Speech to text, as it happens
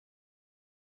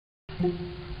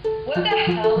What the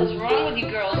hell is wrong with you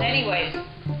girls anyways?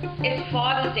 It's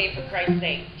Father's Day, for Christ's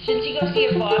sake. Shouldn't you go see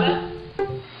your father?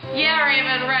 Yeah,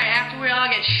 Raven, right, after we all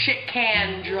get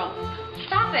shit-canned drunk.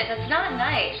 Stop it, that's not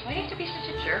nice. Why do you have to be such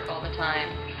a jerk all the time?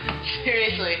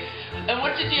 Seriously. And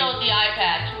what's the deal with the eye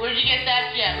patch? Where'd you get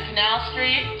that, Jim? Canal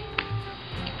Street?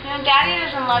 You know, Daddy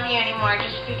doesn't love you anymore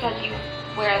just because you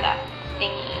wear that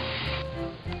thingy.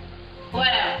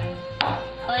 Whatever.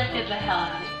 Let's get the hell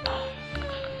out of here.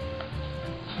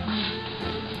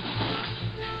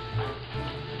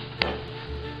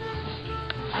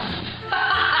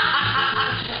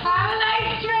 Have a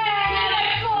nice trip!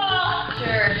 Next fall!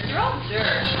 Jerks. You're all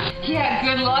jerks. Yeah,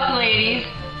 good luck, ladies.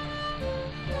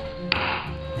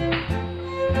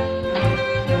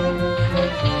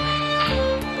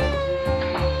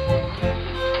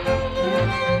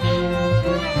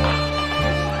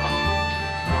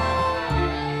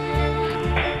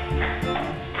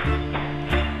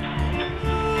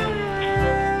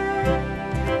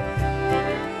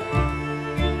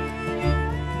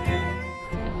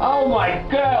 Oh my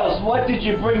girls, what did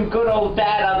you bring good old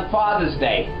Dad on Father's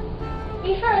Day?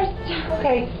 Me first.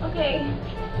 Okay. Okay.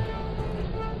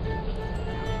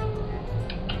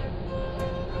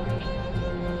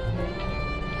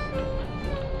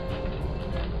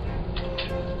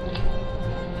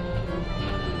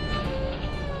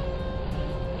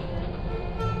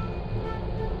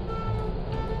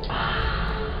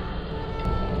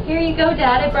 Here you go,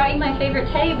 Dad. I brought you my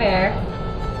favorite teddy bear.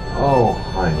 Oh,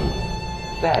 honey,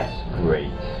 that's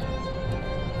great.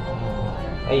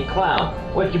 Hey, Clown,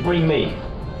 what'd you bring me?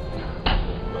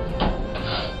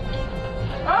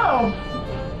 Oh,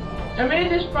 I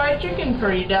made this fried chicken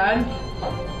for you, Dad.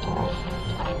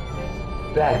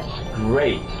 That's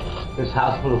great. This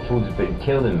hospital food's been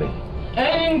killing me.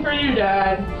 Anything for you,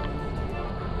 Dad.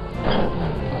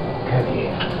 Come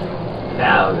here.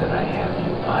 Now that I have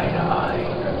you eye to eye,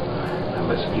 I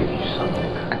must give you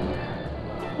something.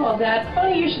 Well, Dad,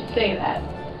 funny you should say that.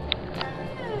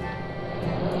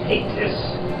 Take this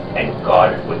and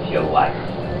guard it with your life.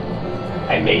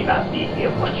 I may not be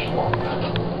here much longer.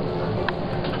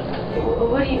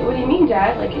 What do you mean,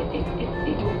 Dad? Like it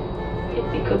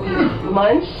could be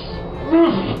months,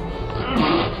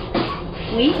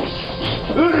 weeks.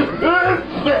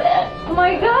 Oh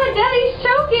my God, Daddy's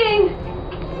choking!